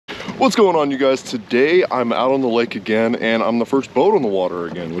What's going on, you guys? Today I'm out on the lake again, and I'm the first boat on the water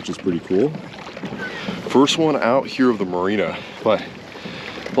again, which is pretty cool. First one out here of the marina, but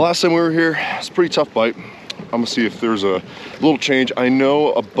the last time we were here, it's a pretty tough bite. I'm gonna see if there's a little change. I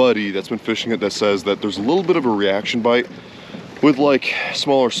know a buddy that's been fishing it that says that there's a little bit of a reaction bite with like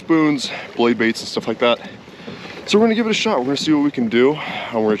smaller spoons, blade baits and stuff like that. So we're gonna give it a shot. We're gonna see what we can do.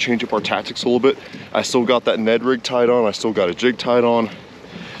 And we're gonna change up our tactics a little bit. I still got that Ned Rig tied on. I still got a jig tied on.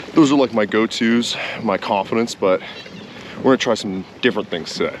 Those are like my go-tos, my confidence, but we're gonna try some different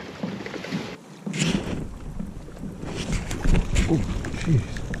things today. Oh, jeez.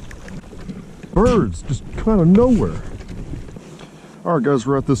 Birds just come out of nowhere. All right, guys,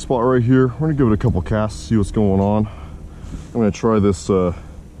 we're at this spot right here. We're gonna give it a couple casts, see what's going on. I'm gonna try this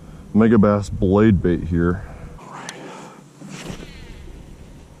Megabass blade bait here.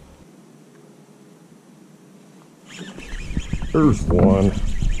 There's one.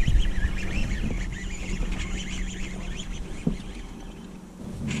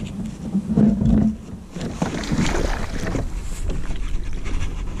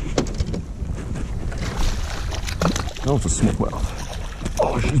 Oh, it's a smallmouth.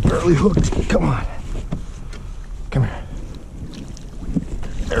 Oh, she's barely hooked. Come on. Come here.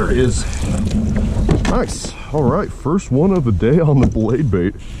 There it is. Nice. All right, first one of the day on the blade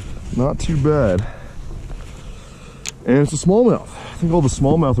bait. Not too bad. And it's a smallmouth. I think all the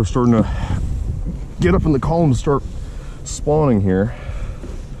smallmouth are starting to get up in the column and start spawning here.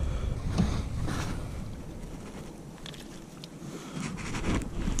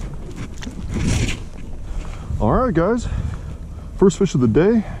 All right, guys, first fish of the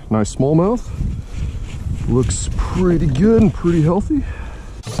day, nice smallmouth. Looks pretty good and pretty healthy.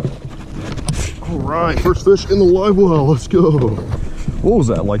 All right, first fish in the live well, let's go. What was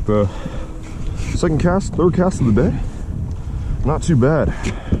that, like the second cast, third cast of the day? Not too bad. I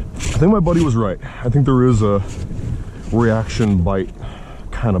think my buddy was right. I think there is a reaction bite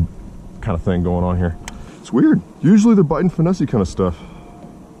kind of thing going on here. It's weird. Usually they're biting finesse kind of stuff.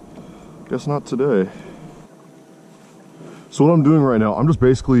 Guess not today. So what I'm doing right now, I'm just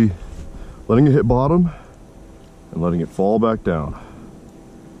basically letting it hit bottom and letting it fall back down.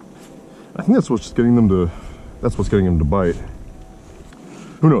 I think that's what's getting them to bite.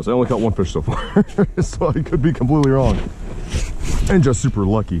 Who knows? I only caught one fish so far, so I could be completely wrong. And just super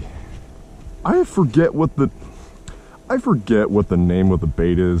lucky. I forget what the name of the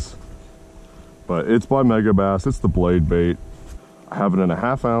bait is, but it's by Megabass. It's the blade bait. I have it in a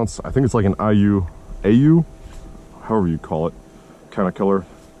 1/2 ounce. I think it's like an Ayu, however you call it, kind of color.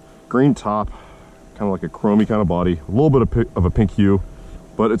 Green top, kind of like a chromey kind of body, a little bit of a pink hue,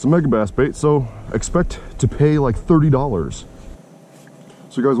 but it's a Megabass bait, so expect to pay like $30.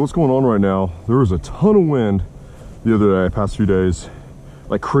 So guys, what's going on right now? There is a ton of wind the other day, past few days,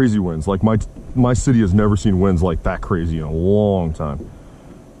 like crazy winds. Like my city has never seen winds like that crazy in a long time.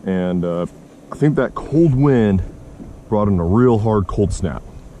 And I think that cold wind brought in a real hard cold snap.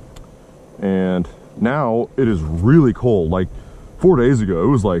 And now it is really cold. Like 4 days ago, it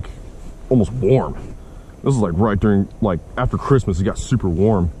was like almost warm. This is like right during, like after Christmas, it got super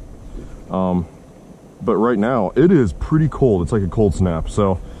warm. But right now it is pretty cold. It's like a cold snap.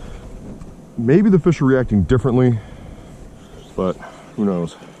 So maybe the fish are reacting differently, but who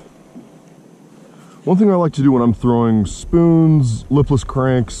knows. One thing I like to do when I'm throwing spoons, lipless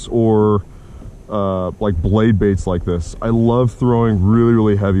cranks, or like blade baits like this, I love throwing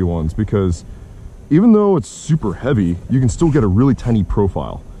really heavy ones, because even though it's super heavy, you can still get a really tiny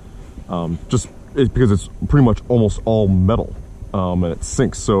profile. Because it's pretty much almost all metal, and it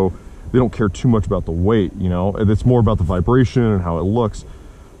sinks, so they don't care too much about the weight, you know, and it's more about the vibration and how it looks.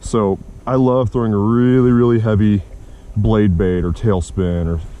 So I love throwing a really heavy blade bait or tailspin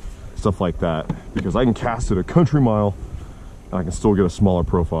or stuff like that, because I can cast it a country mile and I can still get a smaller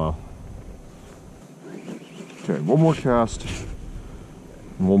profile. Okay, one more cast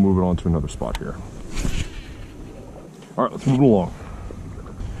and we'll move it on to another spot here. All right, let's move it along.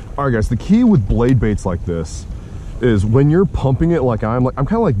 All right, guys, the key with blade baits like this is when you're pumping it, like I'm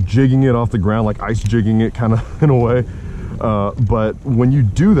kind of like jigging it off the ground, like ice jigging it kind of in a way. But when you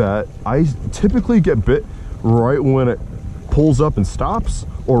do that, I typically get bit right when it pulls up and stops,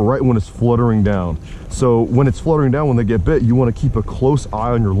 or right when it's fluttering down. So when it's fluttering down, when they get bit, you want to keep a close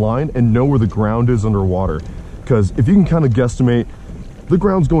eye on your line and know where the ground is underwater. Because if you can kind of guesstimate the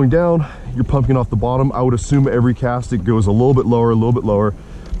ground's going down, you're pumping off the bottom, I would assume every cast it goes a little bit lower.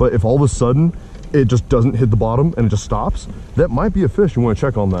 But if all of a sudden it just doesn't hit the bottom and it just stops, that might be a fish. You want to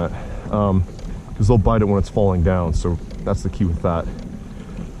check on that, because they'll bite it when it's falling down. So that's the key with that.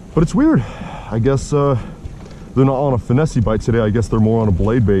 But it's weird. I guess They're not on a finesse bite today. I guess they're more on a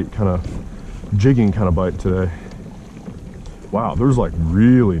blade bait kind of jigging kind of bite today. Wow, there's like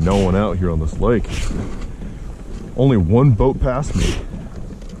really no one out here on this lake. Only one boat passed me.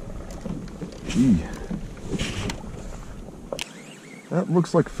 Gee. That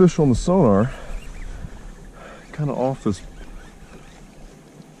looks like fish on the sonar. Kind of off this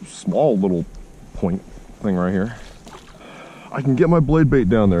small little point thing right here. I can get my blade bait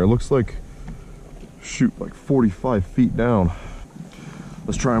down there. It looks like, shoot, like 45 feet down.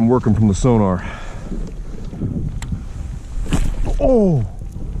 Let's try and work them from the sonar. Oh!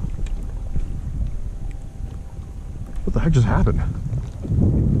 What the heck just happened?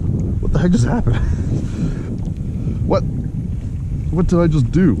 What the heck just happened? What did I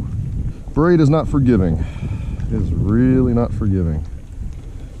just do? Braid is not forgiving. It is really not forgiving.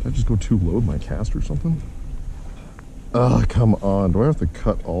 Did I just go too low with my cast or something? Oh, come on. Do I have to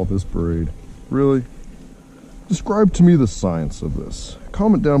cut all this braid? Really? Describe to me the science of this.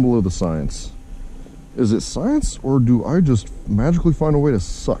 Comment down below the science. Is it science, or do I just magically find a way to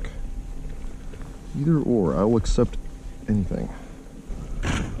suck? Either or, I will accept anything.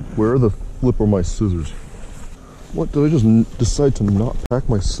 Where the flip are my scissors? What, did I just decide to not pack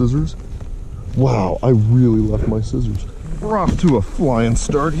my scissors? Wow, I really left my scissors. We're off to a flying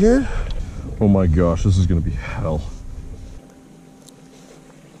start here. Oh my gosh, this is gonna be hell.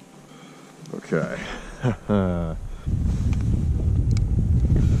 Okay.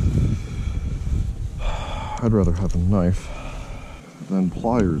 I'd rather have a knife than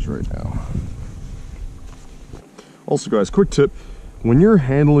pliers right now. Also guys, quick tip. When you're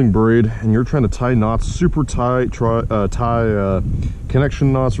handling braid and you're trying to tie knots super tight, tie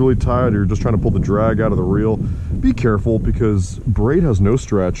connection knots really tight, or you're just trying to pull the drag out of the reel, be careful because braid has no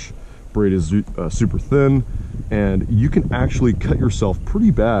stretch. Braid is super thin, and you can actually cut yourself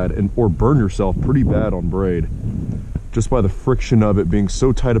pretty bad or burn yourself pretty bad on braid just by the friction of it being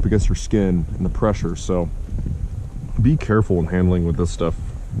so tight up against your skin and the pressure. So be careful in handling with this stuff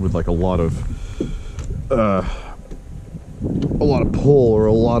with like a lot of pull or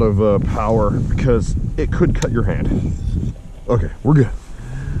a lot of power, because it could cut your hand. Okay, we're good.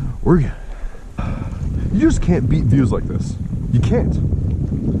 We're good. You just can't beat views like this. You can't.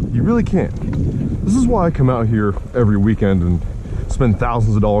 You really can't. This is why I come out here every weekend and spend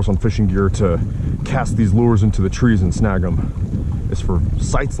thousands of dollars on fishing gear to cast these lures into the trees and snag them. It's for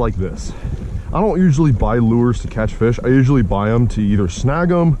sites like this. I don't usually buy lures to catch fish. I usually buy them to either snag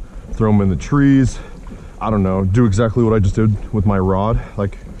them, throw them in the trees, I don't know, do exactly what I just did with my rod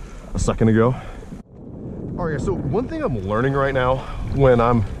like a second ago. All right, so one thing I'm learning right now when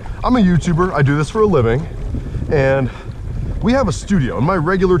I'm a YouTuber, I do this for a living, and we have a studio. On my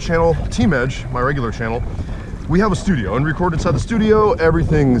regular channel, Team Edge, my regular channel, we have a studio and record inside the studio.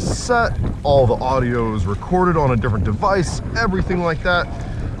 Everything's set, all the audio is recorded on a different device, everything like that.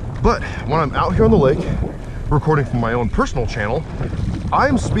 But when I'm out here on the lake, recording from my own personal channel,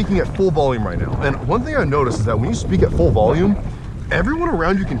 I'm speaking at full volume right now. And one thing I noticed is that when you speak at full volume, everyone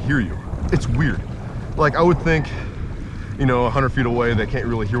around you can hear you. It's weird. Like, I would think, you know, 100 feet away, they can't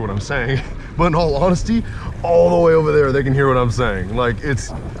really hear what I'm saying. But in all honesty, all the way over there, they can hear what I'm saying. Like,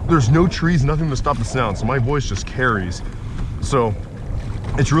 there's no trees, nothing to stop the sound. So my voice just carries. So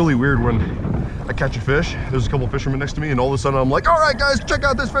it's really weird when I catch a fish. There's a couple of fishermen next to me, and all of a sudden I'm like, all right, guys, check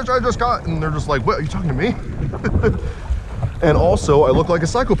out this fish I just caught. And they're just like, what, are you talking to me? And also, I look like a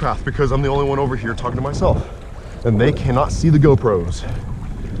psychopath because I'm the only one over here talking to myself. And they cannot see the GoPros.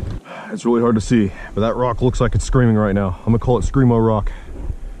 It's really hard to see, but that rock looks like it's screaming right now. I'm gonna call it Screamo Rock.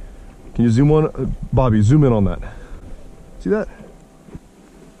 Can you zoom on? Bobby, zoom in on that. See that?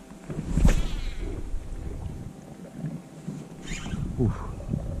 Oof.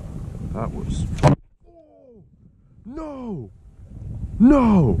 That was... Oh, no!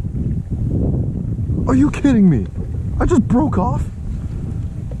 No! Are you kidding me? I just broke off?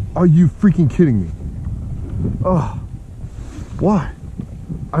 Are you freaking kidding me? Ugh. Why?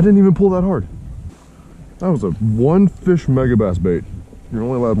 I didn't even pull that hard. That was a one fish megabass bait. You're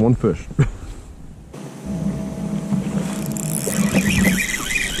only allowed one fish.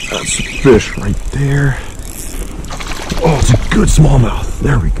 That's fish right there. Oh, it's a good smallmouth.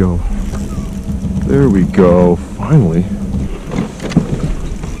 There we go. There we go. Finally.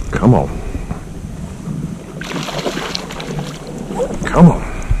 Come on. Come on.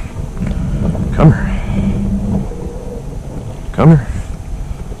 Come here. Come here.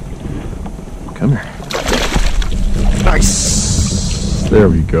 Come here. Nice. There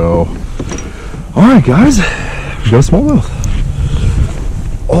we go. All right, guys. We got a smallmouth.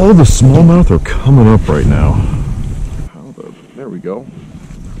 All the smallmouth are coming up right now. There we go.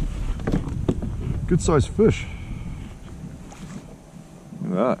 Good sized fish.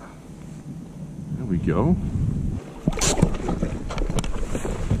 at that. There we go.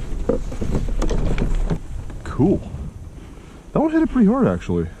 Cool. That one hit it pretty hard,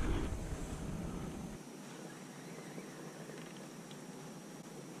 actually.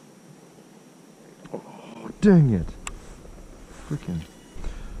 Oh, dang it. Freaking.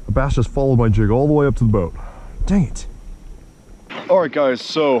 The bass just followed my jig all the way up to the boat. Dang it. Alright guys,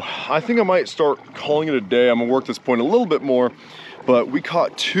 so I think I might start calling it a day. I'm gonna work this point a little bit more, but we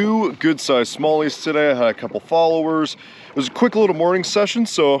caught 2 good-sized smallies today. I had a couple followers. It was a quick little morning session,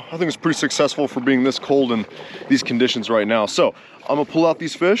 so I think it's pretty successful for being this cold in these conditions right now. So I'm gonna pull out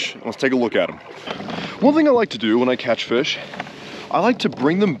these fish and let's take a look at them. One thing I like to do when I catch fish, I like to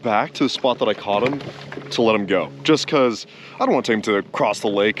bring them back to the spot that I caught them to let them go. Just because I don't want to take them to cross the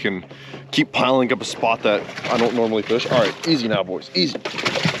lake and keep piling up a spot that I don't normally fish. All right, easy now, boys, easy.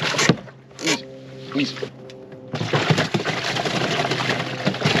 Easy, easy.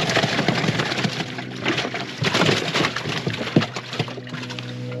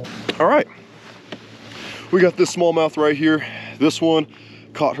 All right, we got this smallmouth right here. This one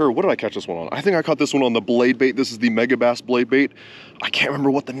caught her. What did I catch this one on? I think I caught this one on the blade bait. This is the Megabass blade bait. I can't remember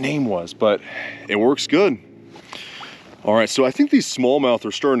what the name was, but it works good. All right, so I think these smallmouth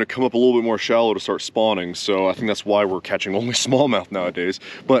are starting to come up a little bit more shallow to start spawning. So I think that's why we're catching only smallmouth nowadays.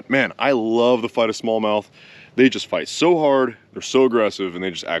 But man, I love the fight of smallmouth. They just fight so hard, they're so aggressive, and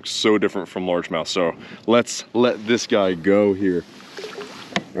they just act so different from largemouth. So let's let this guy go here.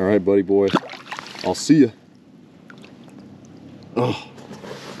 All right, buddy boy, I'll see ya. Oh,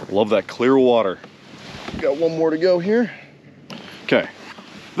 love that clear water. Got one more to go here. Okay,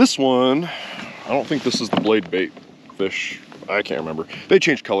 this one, I don't think this is the blade bait fish. I can't remember. They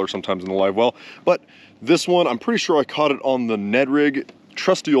change color sometimes in the live well, but this one, I'm pretty sure I caught it on the Ned Rig.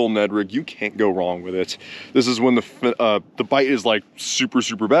 Trusty old Ned Rig, you can't go wrong with it. This is when the bite is like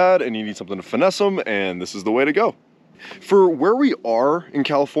super bad and you need something to finesse them, and this is the way to go. For where we are in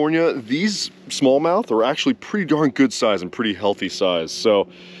California, these smallmouth are actually pretty darn good size and pretty healthy size. So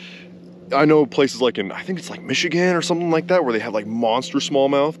I know places like I think it's like Michigan or something like that, where they have like monster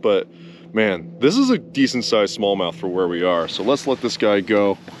smallmouth, but man, this is a decent sized smallmouth for where we are. So let's let this guy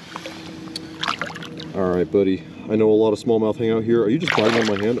go. All right, buddy. I know a lot of smallmouth hang out here. Are you just biting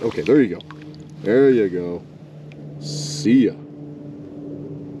on my hand? Okay, there you go. There you go. See ya.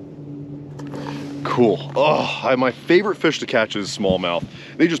 Cool. Oh, my favorite fish to catch is smallmouth.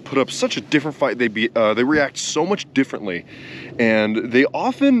 They just put up such a different fight. They react so much differently, and they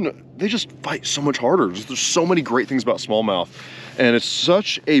just fight so much harder. There's so many great things about smallmouth, and it's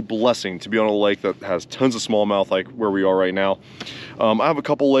such a blessing to be on a lake that has tons of smallmouth like where we are right now. I have a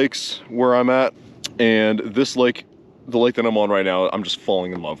couple lakes where I'm at, and this lake, the lake that I'm on right now, I'm just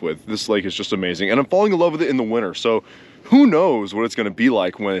falling in love with. This lake is just amazing, and I'm falling in love with it in the winter. So who knows what it's gonna be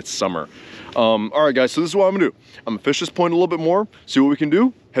like when it's summer. All right guys, so this is what I'm gonna do. I'm gonna fish this point a little bit more, see what we can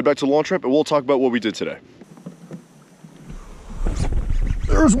do, head back to the launch ramp, and we'll talk about what we did today.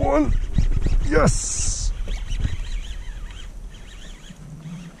 There's one. Yes.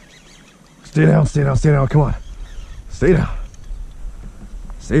 Stay down, stay down, stay down, come on. Stay down.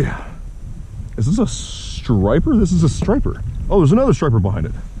 Stay down. Is this a striper? This is a striper. Oh, there's another striper behind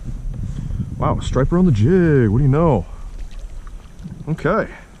it. Wow, a striper on the jig, what do you know? Okay.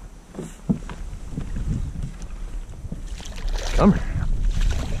 Come here.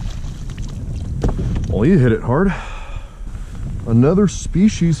 Well, you hit it hard. Another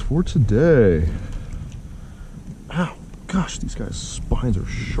species for today. Ow, gosh, these guys' spines are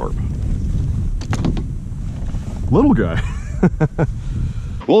sharp. Little guy.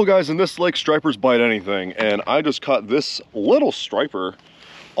 Well, guys, in this lake, stripers bite anything, and I just caught this little striper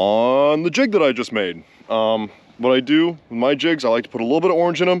on the jig that I just made. What I do with my jigs, I like to put a little bit of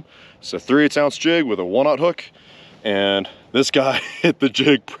orange in them. It's a 3/8 ounce jig with a 1/0 hook, and this guy hit the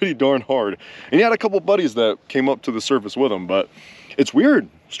jig pretty darn hard. And he had a couple buddies that came up to the surface with him, but it's weird.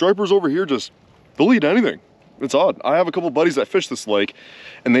 Stripers over here they'll eat anything. It's odd. I have a couple buddies that fish this lake,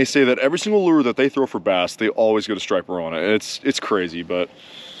 and they say that every single lure that they throw for bass, they always get a striper on it. It's crazy, but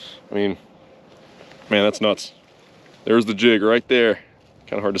I mean, man, that's nuts. There's the jig right there.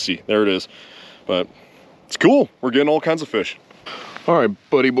 Kind of hard to see. There it is, but it's cool. We're getting all kinds of fish. All right,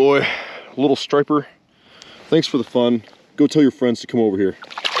 buddy boy, little striper. Thanks for the fun. Go tell your friends to come over here.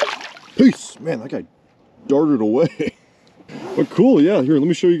 Peace. Man, that guy darted away. But cool, yeah. Here, let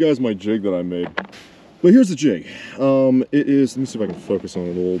me show you guys my jig that I made. But here's the jig. It is, let me see if I can focus on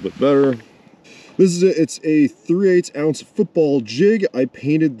it a little bit better. This is it. It's a 3/8 ounce football jig. I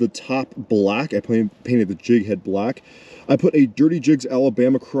painted the top black. I painted the jig head black. I put a Dirty Jigs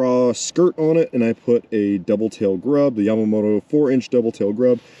Alabama Craw skirt on it, and I put a double tail grub, the Yamamoto 4-inch double tail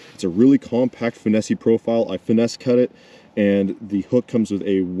grub. It's a really compact finesse profile. I finesse cut it, and the hook comes with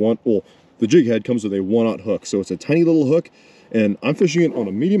a the jig head comes with a 1/0 hook, so it's a tiny little hook, and I'm fishing it on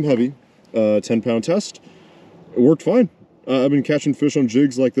a medium heavy 10-pound test. It worked fine. I've been catching fish on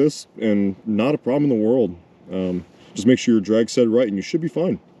jigs like this, and not a problem in the world. Just make sure your drag's set right, and you should be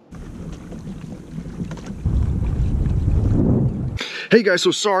fine. Hey guys,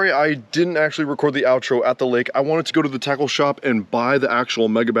 so sorry I didn't actually record the outro at the lake. I wanted to go to the tackle shop and buy the actual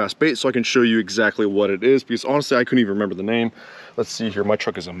Megabass bait so I can show you exactly what it is, because honestly I couldn't even remember the name. Let's see here, my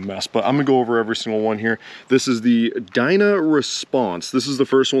truck is a mess, but I'm gonna go over every single one here. This is the Dyna Response. This is the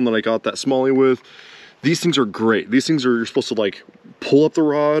first one that I got that smallie with. These things are great. These things are, you're supposed to like pull up the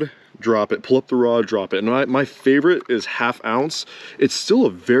rod, drop it, pull up the rod, drop it. And my favorite is 1/2 ounce. It's still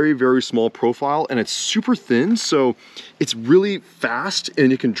a very, very small profile, and it's super thin, so it's really fast,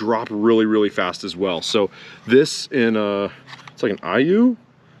 and it can drop really, really fast as well. So this in it's like an Ayu,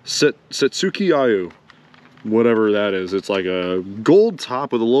 Setsuki Ayu, whatever that is. It's like a gold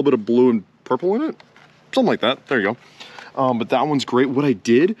top with a little bit of blue and purple in it, something like that. There you go. But that one's great. What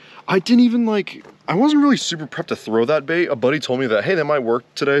I wasn't really super prepped to throw that bait. A buddy told me that, hey, that might work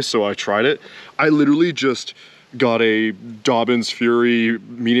today, so I tried it. I literally just got a Dobbins Fury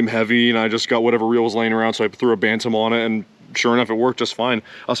medium heavy, and I just got whatever reel was laying around, so I threw a Bantam on it, and sure enough, it worked just fine.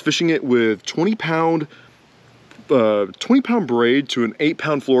 I was fishing it with 20-pound braid to an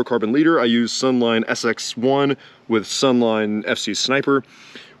 8-pound fluorocarbon leader. I used Sunline SX1 with Sunline FC Sniper.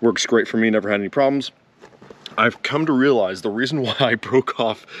 Works great for me, never had any problems. I've come to realize the reason why I broke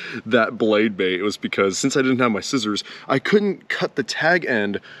off that blade bait was because since I didn't have my scissors, I couldn't cut the tag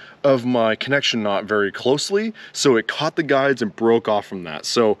end of my connection knot very closely, so it caught the guides and broke off from that.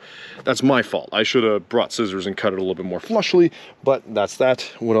 So that's my fault. I should have brought scissors and cut it a little bit more flushly, but that's that.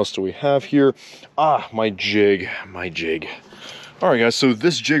 What else do we have here? My jig. All right, guys, so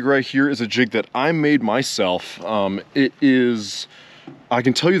this jig right here is a jig that I made myself. It is, I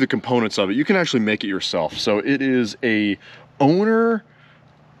can tell you the components of it. You can actually make it yourself. So it is an owner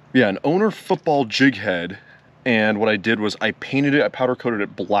football jig head. And what I did was I painted it, I powder coated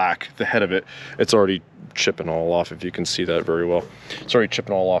it black, the head of it. It's already chipping all off, if you can see that very well. It's already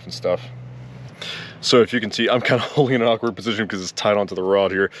chipping all off and stuff. So if you can see, I'm kind of holding an awkward position because it's tied onto the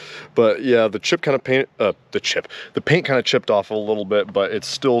rod here. But yeah, the paint kind of chipped off a little bit, but it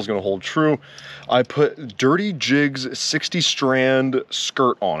still is gonna hold true. I put Dirty Jigs 60 strand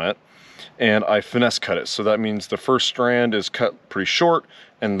skirt on it, and I finesse cut it. So that means the first strand is cut pretty short,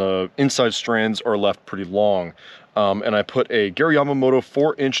 and the inside strands are left pretty long. And I put a Gary Yamamoto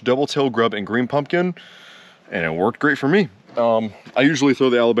 4-inch double tail grub in green pumpkin, and it worked great for me. I usually throw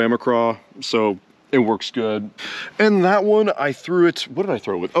the Alabama Craw, so it works good. And that one, I threw it, what did I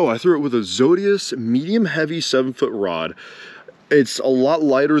throw it with? Oh, I threw it with a Zodius medium heavy 7-foot rod. It's a lot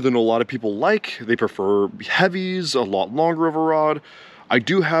lighter than a lot of people like. They prefer heavies, a lot longer of a rod. I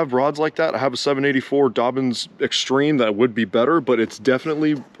do have rods like that. I have a 784 Dobbins Extreme that would be better, but it's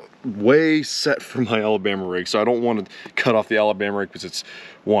definitely way set for my Alabama rig. So I don't want to cut off the Alabama rig because it's,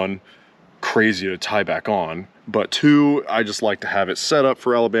 one, crazy to tie back on, but two, I just like to have it set up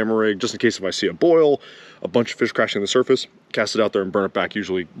for Alabama rig just in case if I see a boil, a bunch of fish crashing the surface, cast it out there and burn it back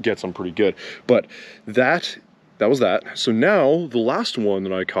usually gets them pretty good. But that was that. So now the last one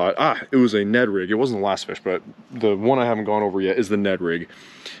that I caught, it was a Ned Rig. It wasn't the last fish, but the one I haven't gone over yet is the Ned Rig.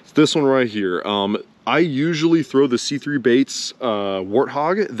 It's this one right here. I usually throw the C3 Baits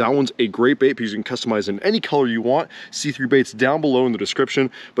Warthog. That one's a great bait because you can customize in any color you want. C3 Baits down below in the description,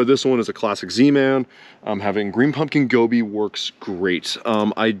 but this one is a classic Z-Man. Having green pumpkin goby works great.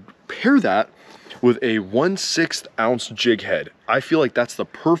 I pair that with a 1/6 ounce jig head. I feel like that's the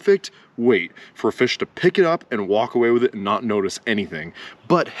perfect weight for a fish to pick it up and walk away with it and not notice anything,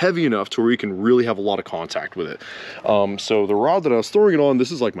 but heavy enough to where you can really have a lot of contact with it. So the rod that I was throwing it on, this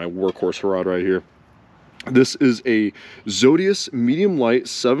is like my workhorse rod right here. This is a Zodius medium light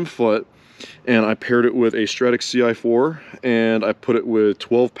 7-foot, and I paired it with a Stratic CI4, and I put it with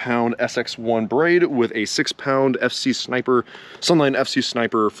 12-pound SX1 braid with a 6-pound FC Sniper, Sunline FC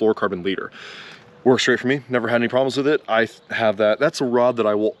Sniper fluorocarbon leader. Works great for me, never had any problems with it. I have that. That's a rod that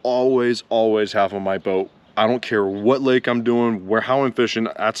I will always have on my boat. I don't care what lake I'm doing, how I'm fishing,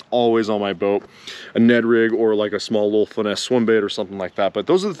 that's always on my boat. A Ned Rig or like a small little finesse swim bait or something like that. But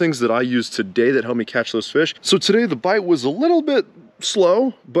those are the things that I use today that help me catch those fish. So today the bite was a little bit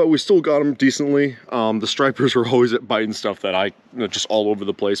slow, but we still got them decently. The stripers are always at biting stuff that just all over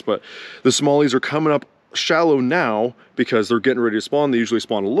the place, but the smallies are coming up shallow now because they're getting ready to spawn. They usually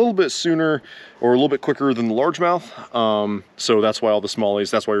spawn a little bit sooner or a little bit quicker than the largemouth. So that's why all the smallies,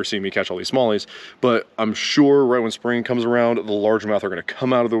 that's why you're seeing me catch all these smallies. But I'm sure right when spring comes around, the largemouth are gonna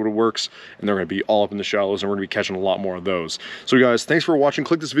come out of the woodworks and they're gonna be all up in the shallows, and we're gonna be catching a lot more of those. So guys, thanks for watching.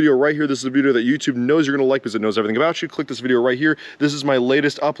 Click this video right here. This is a video that YouTube knows you're gonna like because it knows everything about you. Click this video right here. This is my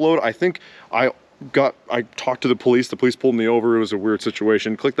latest upload. I think I talked to the police pulled me over. It was a weird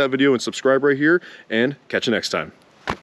situation. Click that video and subscribe right here, and catch you next time.